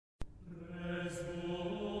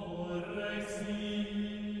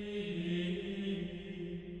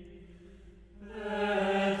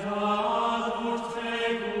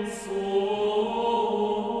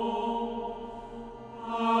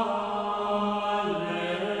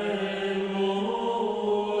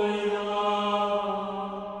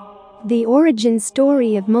The origin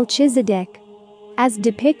story of Melchizedek, as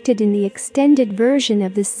depicted in the extended version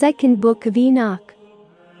of the second book of Enoch.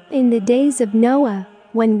 In the days of Noah,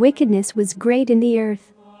 when wickedness was great in the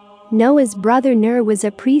earth, Noah's brother Ner was a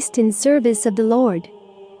priest in service of the Lord.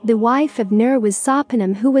 The wife of Ner was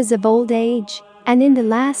Sophanim, who was of old age, and in the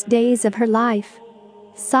last days of her life.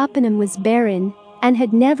 Sophanim was barren, and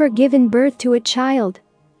had never given birth to a child.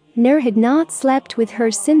 Ner had not slept with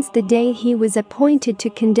her since the day he was appointed to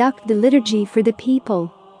conduct the liturgy for the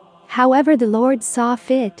people. However, the Lord saw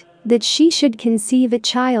fit that she should conceive a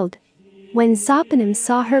child. When Sophanim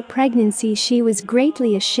saw her pregnancy, she was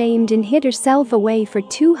greatly ashamed and hid herself away for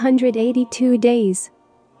 282 days.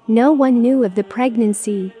 No one knew of the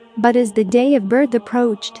pregnancy, but as the day of birth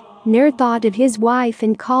approached, Ner thought of his wife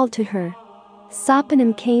and called to her.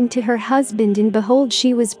 Sophanim came to her husband, and behold,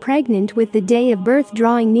 she was pregnant with the day of birth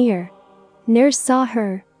drawing near. Ner saw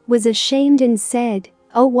her, was ashamed, and said,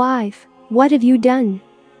 "O wife, what have you done?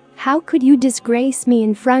 How could you disgrace me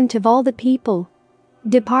in front of all the people?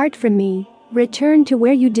 Depart from me, return to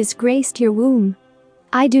where you disgraced your womb.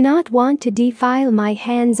 I do not want to defile my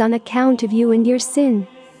hands on account of you and your sin."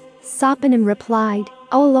 Sophanim replied,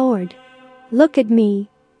 "O Lord, look at me.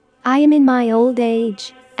 I am in my old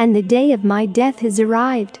age, and the day of my death has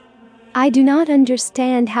arrived. I do not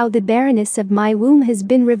understand how the barrenness of my womb has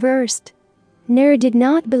been reversed." Ner did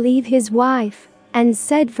not believe his wife, and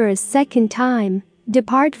said for a second time,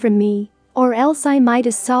 "Depart from me, or else I might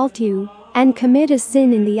assault you and commit a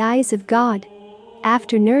sin in the eyes of God."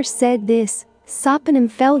 After Ner said this, Sophanim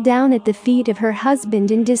fell down at the feet of her husband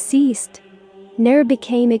and deceased. Ner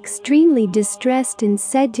became extremely distressed and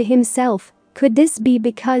said to himself, "Could this be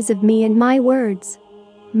because of me and my words?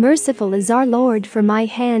 Merciful is our Lord, for my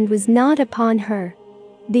hand was not upon her."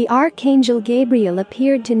 The archangel Gabriel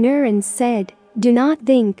appeared to Ner and said, "Do not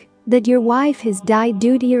think that your wife has died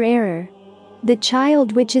due to your error. The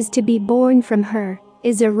child which is to be born from her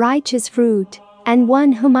is a righteous fruit, and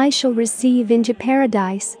one whom I shall receive into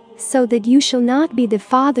paradise, so that you shall not be the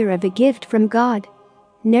father of a gift from God."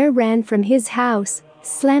 Ner ran from his house,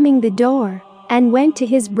 slamming the door, and went to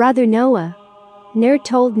his brother Noah. Ner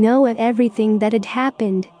told Noah everything that had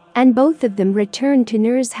happened, and both of them returned to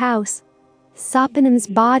Ner's house. Sophanim's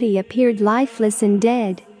body appeared lifeless and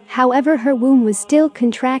dead, however her womb was still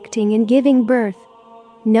contracting and giving birth.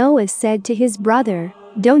 Noah said to his brother,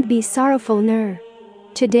 "Don't be sorrowful, Ner.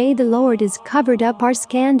 Today the Lord has covered up our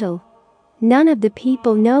scandal. None of the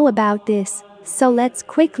people know about this, so let's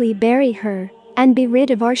quickly bury her and be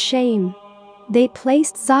rid of our shame." They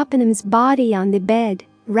placed Sophanim's body on the bed,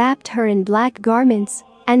 wrapped her in black garments,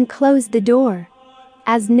 and closed the door.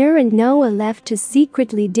 As Ner and Noah left to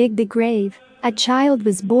secretly dig the grave, a child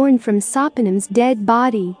was born from Sophanim's dead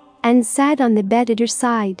body and sat on the bed at her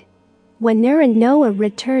side. When Ner and Noah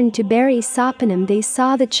returned to bury Sophanim, they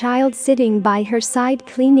saw the child sitting by her side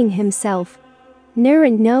cleaning himself. Ner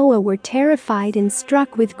and Noah were terrified and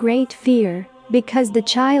struck with great fear, because the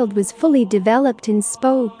child was fully developed and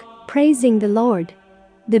spoke, praising the Lord.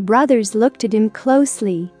 The brothers looked at him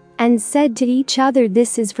closely and said to each other,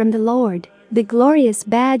 "This is from the Lord. The glorious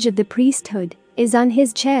badge of the priesthood is on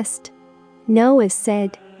his chest." Noah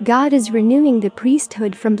said, "God is renewing the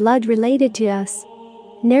priesthood from blood related to us."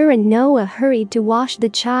 Ner and Noah hurried to wash the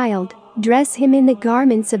child, dress him in the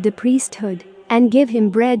garments of the priesthood, and give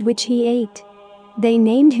him bread which he ate. They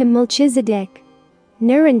named him Melchizedek.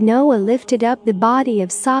 Ner and Noah lifted up the body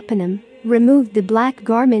of Sophanim, removed the black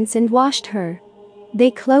garments, and washed her.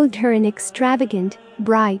 They clothed her in extravagant,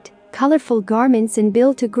 bright, colorful garments and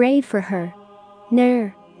built a grave for her.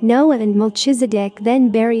 Ner, Noah, and Melchizedek then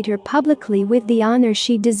buried her publicly with the honor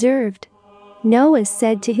she deserved. Noah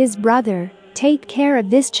said to his brother, "Take care of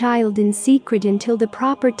this child in secret until the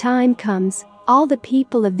proper time comes. All the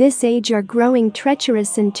people of this age are growing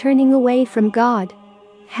treacherous and turning away from God.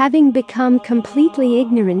 Having become completely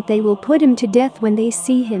ignorant, they will put him to death when they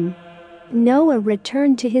see him." Noah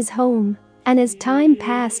returned to his home, and as time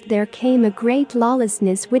passed there came a great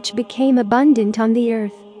lawlessness which became abundant on the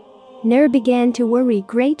earth. Ner began to worry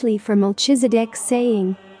greatly for Melchizedek,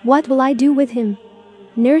 saying, "What will I do with him?"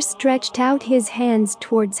 Ner stretched out his hands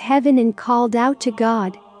towards heaven and called out to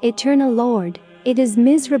God, "Eternal Lord, it is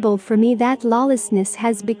miserable for me that lawlessness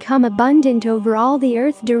has become abundant over all the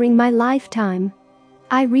earth during my lifetime.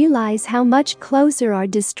 I realize how much closer our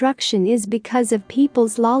destruction is because of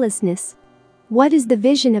people's lawlessness. What is the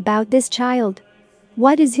vision about this child?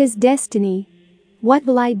 What is his destiny? What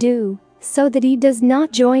will I do so that he does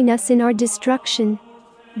not join us in our destruction?"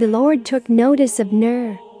 The Lord took notice of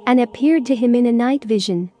Ner and appeared to him in a night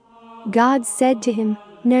vision. God said to him,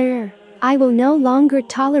 "Ner, I will no longer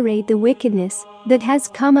tolerate the wickedness that has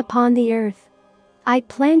come upon the earth. I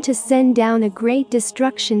plan to send down a great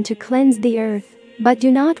destruction to cleanse the earth, but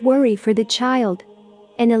do not worry for the child.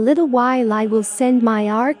 In a little while I will send my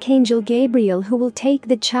archangel Gabriel, who will take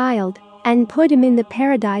the child and put him in the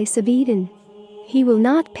paradise of Eden. He will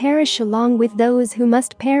not perish along with those who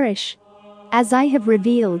must perish. As I have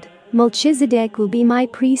revealed, Melchizedek will be my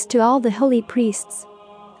priest to all the holy priests.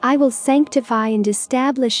 I will sanctify and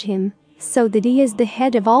establish him, so that he is the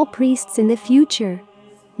head of all priests in the future.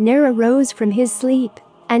 Ner arose from his sleep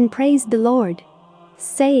and praised the Lord,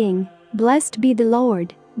 saying, Blessed be the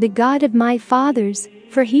Lord, the God of my fathers,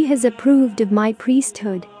 for he has approved of my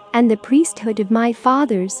priesthood and the priesthood of my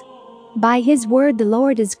fathers. By his word the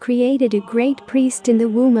Lord has created a great priest in the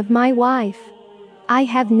womb of my wife. I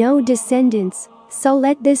have no descendants, so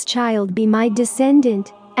let this child be my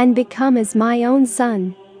descendant and become as my own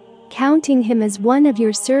son, counting him as one of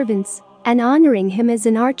your servants and honoring him as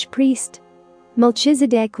an archpriest.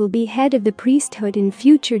 Melchizedek will be head of the priesthood in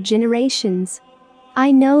future generations.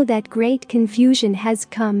 I know that great confusion has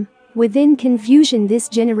come. Within confusion this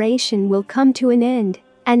generation will come to an end,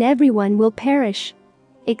 and everyone will perish,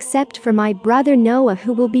 except for my brother Noah,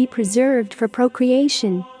 who will be preserved for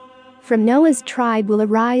procreation. From Noah's tribe will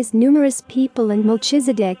arise numerous people, and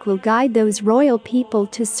Melchizedek will guide those royal people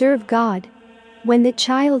to serve God. When the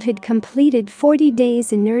child had completed 40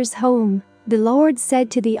 days in Ner's home, the Lord said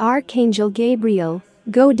to the archangel Gabriel,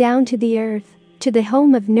 Go down to the earth, to the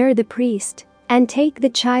home of Ner the priest, and take the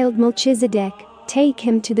child Melchizedek, take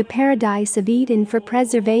him to the paradise of Eden for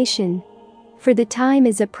preservation. For the time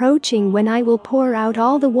is approaching when I will pour out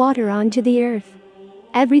all the water onto the earth.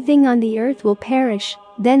 Everything on the earth will perish,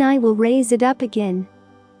 then I will raise it up again.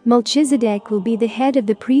 Melchizedek will be the head of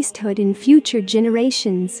the priesthood in future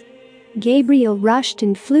generations. Gabriel rushed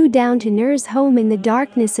and flew down to Ner's home in the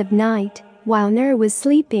darkness of night, while Ner was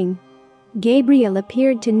sleeping. Gabriel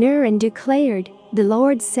appeared to Ner and declared, The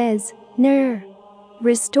Lord says, Ner,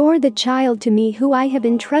 restore the child to me who I have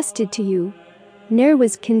entrusted to you. Ner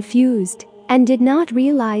was confused and did not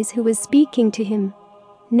realize who was speaking to him.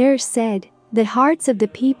 Ner said, The hearts of the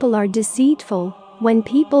people are deceitful. When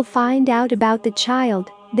people find out about the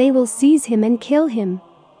child, they will seize him and kill him.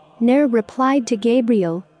 Ner replied to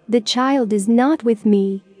Gabriel, The child is not with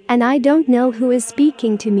me, and I don't know who is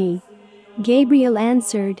speaking to me. Gabriel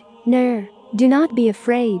answered, Ner, do not be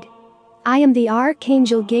afraid. I am the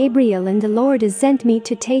archangel Gabriel, and the Lord has sent me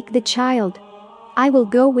to take the child. I will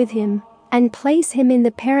go with him and place him in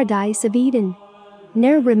the paradise of Eden.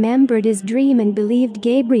 Ner remembered his dream and believed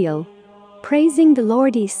Gabriel. Praising the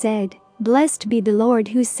Lord, he said, Blessed be the Lord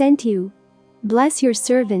who sent you. Bless your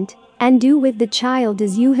servant, and do with the child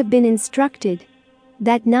as you have been instructed.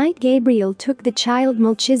 That night Gabriel took the child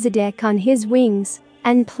Melchizedek on his wings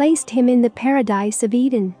and placed him in the paradise of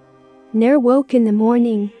Eden. Ner woke in the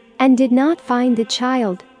morning and did not find the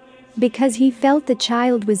child. Because he felt the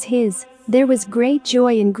child was his, there was great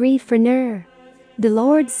joy and grief for Ner. The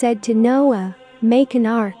Lord said to Noah, Make an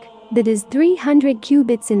ark that is 300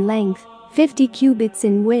 cubits in length, 50 cubits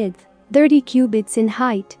in width, 30 cubits in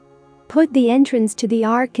height. Put the entrance to the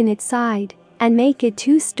ark in its side, and make it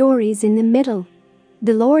 2 stories in the middle.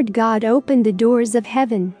 The Lord God opened the doors of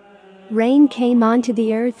heaven. Rain came onto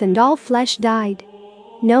the earth and all flesh died.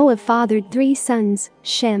 Noah fathered 3 sons,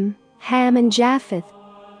 Shem, Ham and Japheth.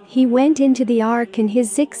 He went into the ark in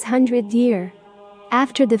his 600th year.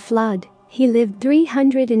 After the flood, he lived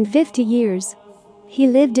 350 years. He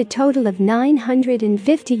lived a total of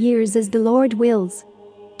 950 years as the Lord wills.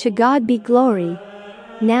 To God be glory,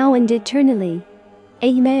 now and eternally.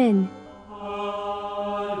 Amen.